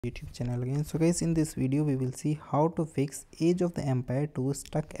YouTube channel again. So guys, in this video we will see how to fix Age of the Empire 2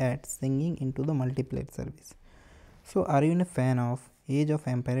 stuck at singing into the multiplayer service. So are you a fan of Age of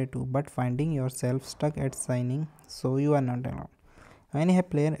Empire 2 but finding yourself stuck at signing? So you are not alone. Many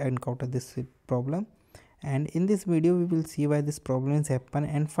have players encounter this problem, and in this video we will see why this problem is happen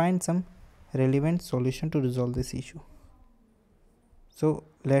and find some relevant solution to resolve this issue. So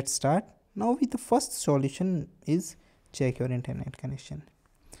let's start. Now with the first solution is check your internet connection.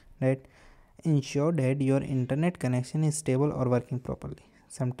 Right, ensure that your internet connection is stable or working properly.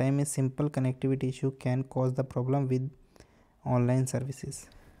 Sometimes a simple connectivity issue can cause the problem with online services.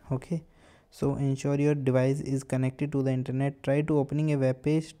 Okay, so ensure your device is connected to the internet. Try to opening a web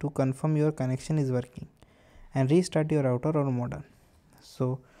page to confirm your connection is working and restart your router or modem.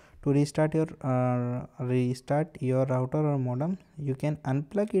 So to restart your router or modem, you can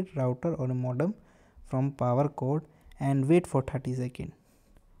unplug it router or modem from power cord and wait for 30 seconds.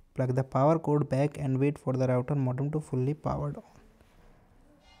 Plug the power cord back and wait for the router modem to fully powered on.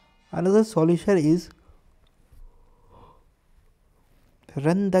 Another solution is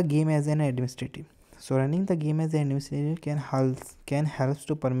run the game as an administrator. So running the game as an administrator can help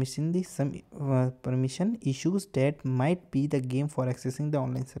to permission some permission issues that might be the game for accessing the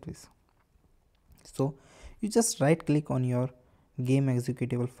online service. So you just right click on your game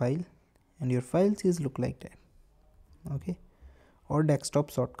executable file and your files is look like that. Okay, or desktop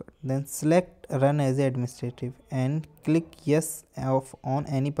shortcut, then select run as administrative and click yes on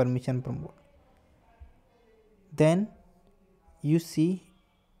any permission promote. Then you see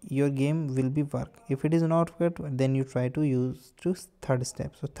your game will be work. If it is not work, then you try to use third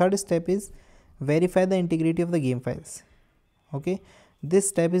step. So third step is verify the integrity of the game files. Okay, this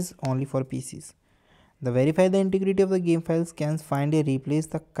step is only for PCs. The verify the integrity of the game files can find a replace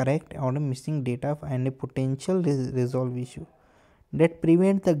the correct or missing data and a potential resolve issue that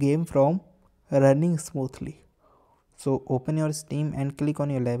prevent the game from running smoothly. So open your Steam and click on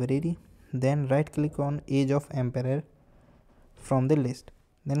your library, then right click on Age of Empire from the list,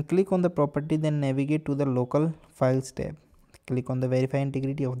 then click on the property, then navigate to the local files tab, click on the verify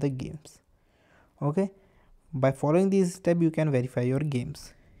integrity of the games. Okay, by following these steps you can verify your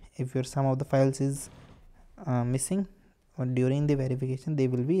games. If your some of the files is missing or during the verification, they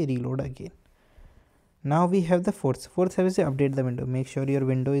will be reload again. Now we have the fourth step is update the window. Make sure your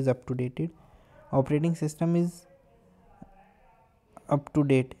window is up to date. Operating system is up to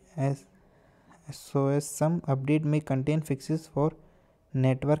date as some update may contain fixes for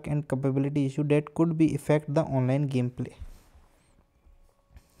network and capability issue that could be affect the online gameplay.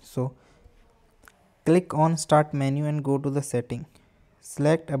 So click on start menu and go to the setting.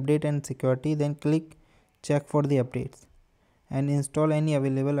 Select update and security, then click check for the updates and install any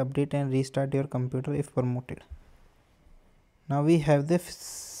available update and restart your computer if promoted. Now we have the fifth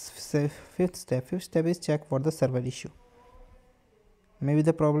step. Fifth step is check for the server issue. Maybe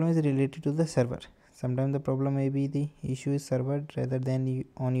the problem is related to the server. Sometimes the problem may be the issue is server rather than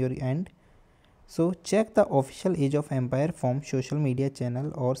on your end. So check the official Age of Empire from social media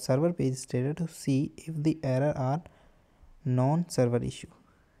channel or server page status to see if the error are non-server issue.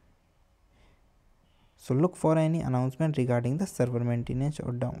 So look for any announcement regarding the server maintenance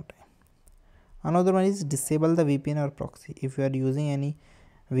or downtime. Another one is disable the VPN or proxy. If you are using any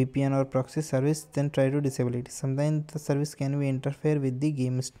VPN or proxy service, then try to disable it. Sometimes the service can be interfere with the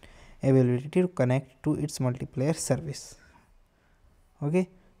game's ability to connect to its multiplayer service. Okay,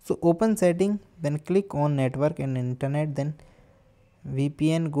 so open setting, then click on network and internet, then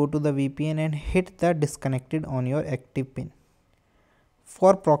VPN, go to the VPN and hit the disconnected on your active pin.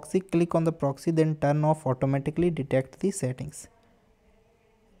 For proxy, click on the proxy, then turn off automatically detect the settings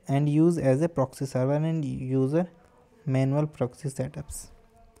and use as a proxy server and user manual proxy setups.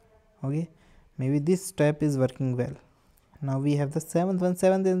 Okay, maybe this step is working well. Now we have the seventh one.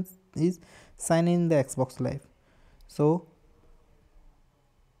 Seventh is sign in the Xbox Live. So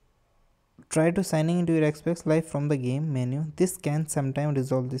try to signing into your Xbox Live from the game menu. This can sometimes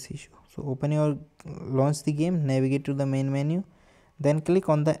resolve this issue. So open your launch the game, navigate to the main menu, then click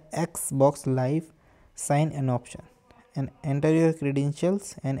on the Xbox Live sign in option and enter your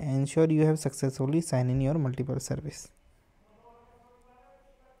credentials and ensure you have successfully signed in your multiple service.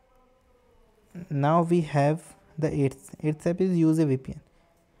 Now we have the eighth step is use a VPN.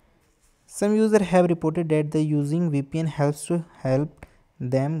 Some users have reported that the using VPN helps to help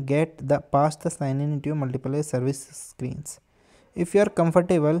them get the past the sign in into your multiple service screens. If you are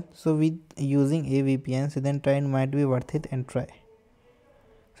comfortable with using a VPN, so then try it might be worth it and try.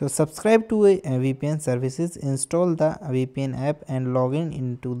 So subscribe to a VPN services, install the VPN app and log in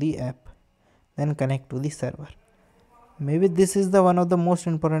into the app, then connect to the server. maybe this is the one of the most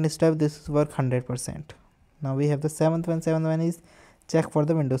important step. This is work 100%. Now we have the seventh one is check for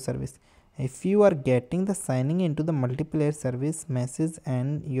the Windows service. If you are getting the signing into the multiplayer service message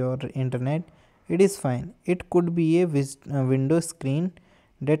and your internet, it is fine. It could be a Windows screen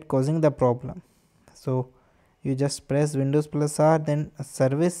that causing the problem. So you just press Windows plus R, then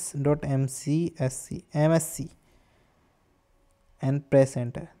service.msc and press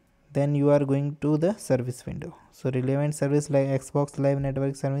enter. Then you are going to the service window. So relevant service like Xbox Live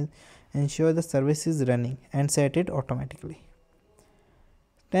Network service, ensure the service is running and set it automatically.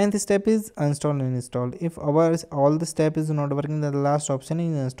 10th step is uninstall and install. If all the step is not working, then the last option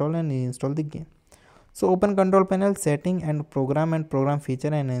is install and reinstall the game. So open control panel, setting and program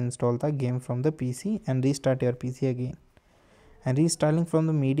feature and install the game from the PC and restart your PC again. And reinstalling from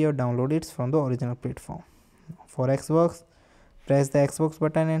the media or download it from the original platform. For Xbox, press the Xbox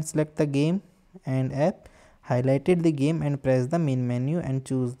button and select the game and app. Highlighted the game and press the main menu and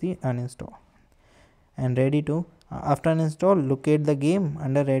choose the uninstall. And ready to after uninstall, locate the game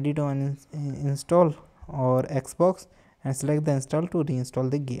under ready to install or Xbox and select the install to reinstall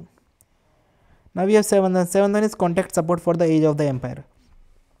the game. Now we have 7th one. 7th one is contact support for the Age of the Empire.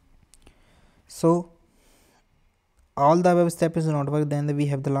 So all the above step is not work, then we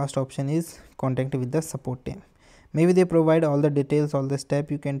have the last option is contact with the support team. Maybe they provide all the details, all the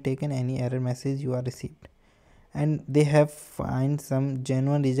step you can take in any error message you are received, and they have find some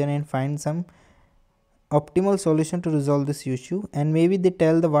genuine reason and find some optimal solution to resolve this issue. And maybe they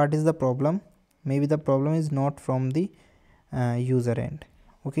tell the what is the problem. Maybe the problem is not from the user end.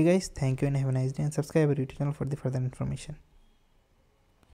 Okay guys, thank you and have a nice day, and subscribe our YouTube channel for the further information.